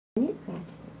and it crashes.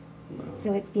 Wow.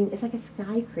 So it's like a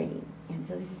sky crane, and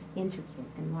so this is intricate,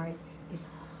 and Mars is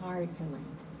hard to land,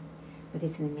 but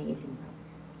it's an amazing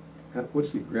rover.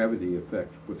 What's the gravity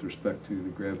effect with respect to the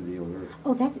gravity on Earth?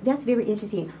 Oh, that's very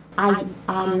interesting. The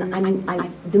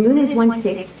moon is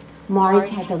 1/6. Mars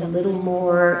has a little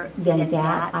more than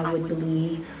that, I would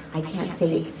believe. I can't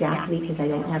say exactly because I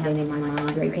don't have them in my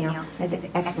mind right now. That's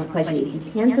an excellent question. It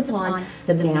depends upon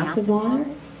the mass of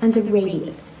Mars and the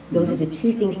radius. Those are the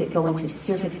two things that go into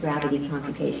surface gravity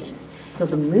computations. So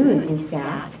the moon, in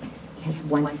fact,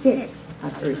 has 1/6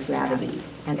 of Earth's gravity,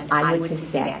 and I would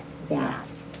suspect that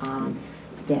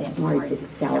that Mars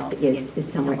itself is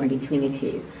somewhere in between the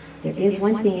two. There is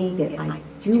one thing that I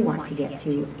do want to get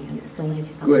to and explain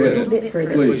just a little bit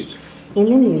further. Please. In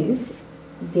the news,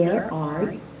 there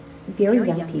are very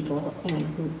young people and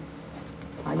who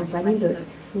are writing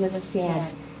books who have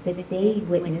said that they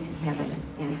witnessed heaven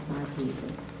and saw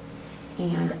Jesus.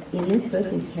 And in this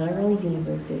book, in Parallel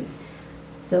Universes,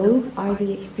 those are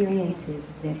the experiences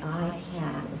that I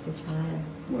had as a child.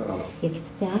 Wow. It's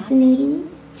fascinating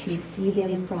to see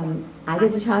them from, I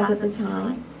was a child at the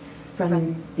time,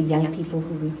 from the young people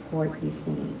who report these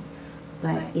things.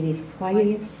 But it is quite an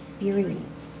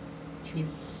experience to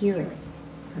hear it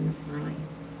from the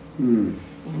scientists. And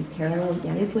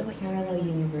that is what Parallel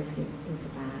Universes is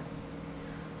about.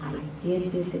 I did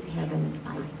visit heaven.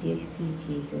 I did see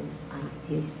Jesus. I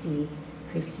did see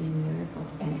Christian miracles.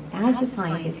 And as a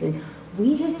scientist, and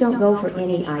we just don't go for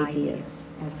any ideas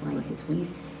as scientists. We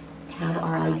have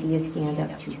our ideas stand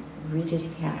up to rigid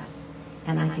tests.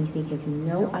 And I can think of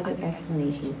no other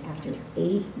explanation after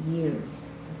 8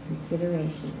 years of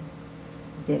consideration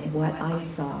that what I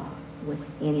saw was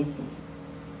anything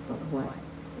but what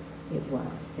it was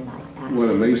that I actually... What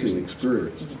an amazing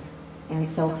experience. Yes. And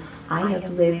so I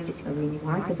have lived a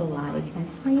remarkable life, and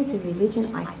science and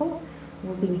religion, I hope,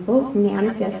 will be both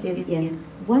manifested in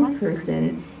one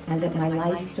person, and that my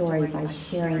life story, by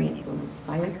sharing it, will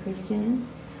inspire Christians,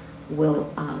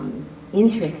 will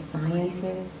interest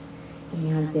scientists,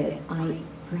 and that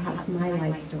perhaps my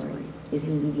life story is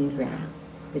a meeting ground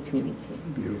between the two.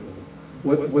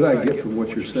 Beautiful. What I get from what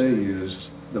you're saying is,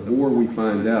 the more we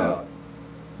find out,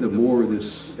 the more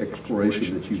this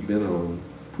exploration that you've been on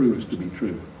proves to be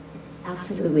true.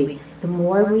 Absolutely. The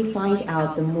more we find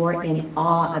out, the more in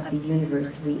awe of the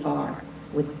universe we are.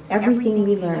 With everything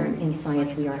we learn in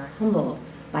science, we are humbled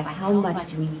by how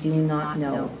much we do not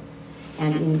know.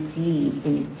 And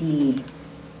indeed,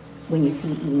 when you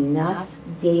see enough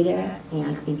data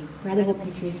and incredible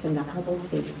pictures from the Hubble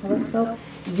Space Telescope,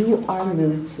 you are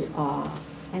moved to awe.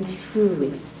 And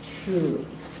truly,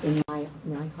 in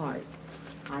my heart,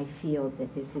 I feel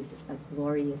that this is a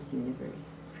glorious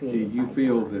universe created Do you by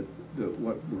feel God. that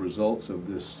what the results of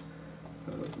this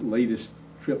latest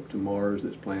trip to Mars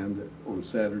that's planned on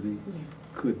Saturday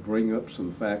could bring up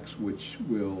some facts which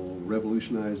will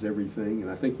revolutionize everything?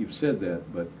 And I think you've said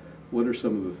that, but what are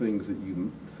some of the things that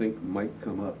you think might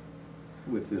come up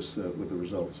with this, with the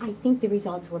results? I think the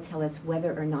results will tell us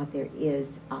whether or not there is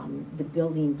the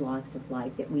building blocks of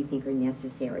life that we think are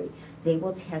necessary. They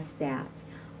will test that.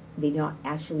 They're not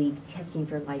actually testing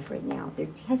for life right now. They're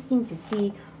testing to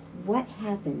see what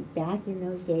happened back in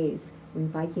those days when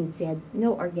Vikings said,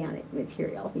 no organic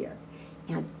material here.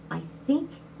 And I think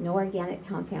no organic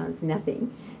compounds,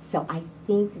 nothing. So I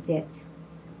think that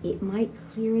it might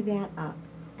clear that up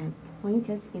and point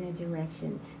us in a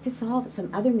direction to solve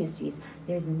some other mysteries.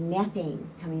 There's methane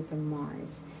coming from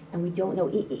Mars, and we don't know.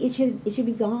 It should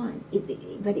be gone.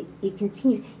 But it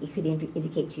continues. It could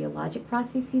indicate geologic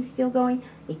processes still going.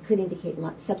 It could indicate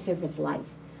subsurface life.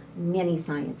 Many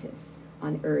scientists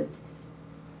on Earth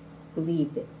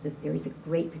believe that there is a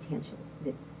great potential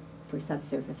for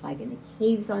subsurface life in the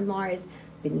caves on Mars,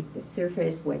 beneath the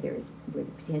surface, where there's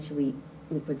potentially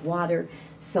liquid water.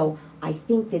 So I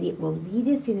think that it will lead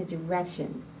us in a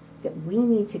direction that we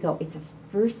need to go. It's a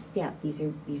first step. These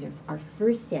are our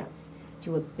first steps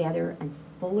to a better and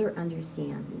fuller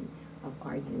understanding of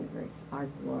our universe, our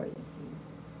glorious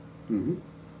universe.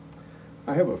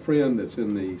 I have a friend that's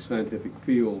in the scientific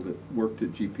field that worked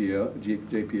at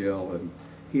JPL, and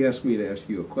he asked me to ask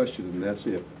you a question, and that's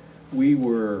if we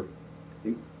were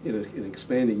in an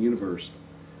expanding universe,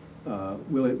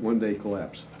 will it one day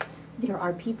collapse? There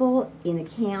are people in the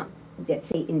camp that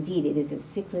say, indeed, it is a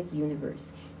cyclic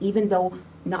universe. Even though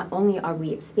not only are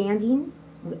we expanding,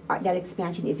 that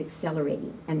expansion is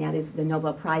accelerating. And that is, the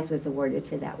Nobel Prize was awarded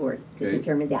for that work to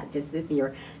determine that just this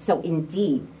year. So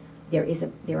indeed, there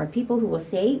are people who will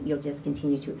say you'll just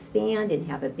continue to expand and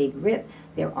have a big rip.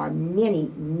 There are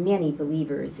many, many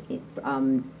believers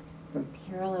from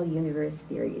parallel universe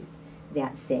theories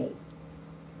that say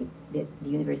that the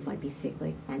universe might be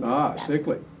cyclic. And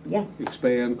Cyclic. Yes,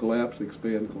 Expand, collapse,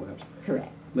 expand, collapse.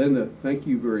 correct. Linda, thank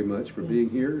you very much for Yes. being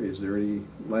here. Is there any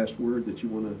last word that you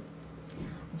want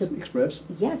to express?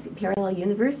 Yes, Parallel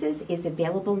Universes is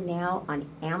available now on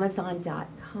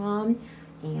Amazon.com,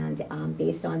 and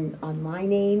based on my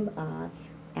name,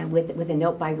 and with a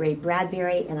note by Ray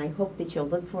Bradbury, and I hope that you'll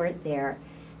look for it there,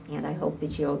 and I hope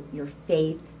that your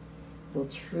faith will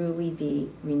truly be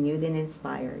renewed and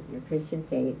inspired, your Christian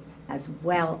faith, as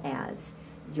well as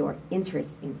your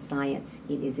interest in science.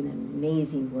 It is an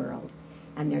amazing world,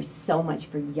 and there's so much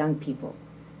for young people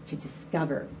to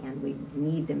discover, and we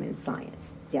need them in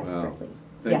science desperately.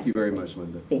 Wow. Thank you very much,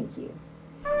 Linda. Thank you.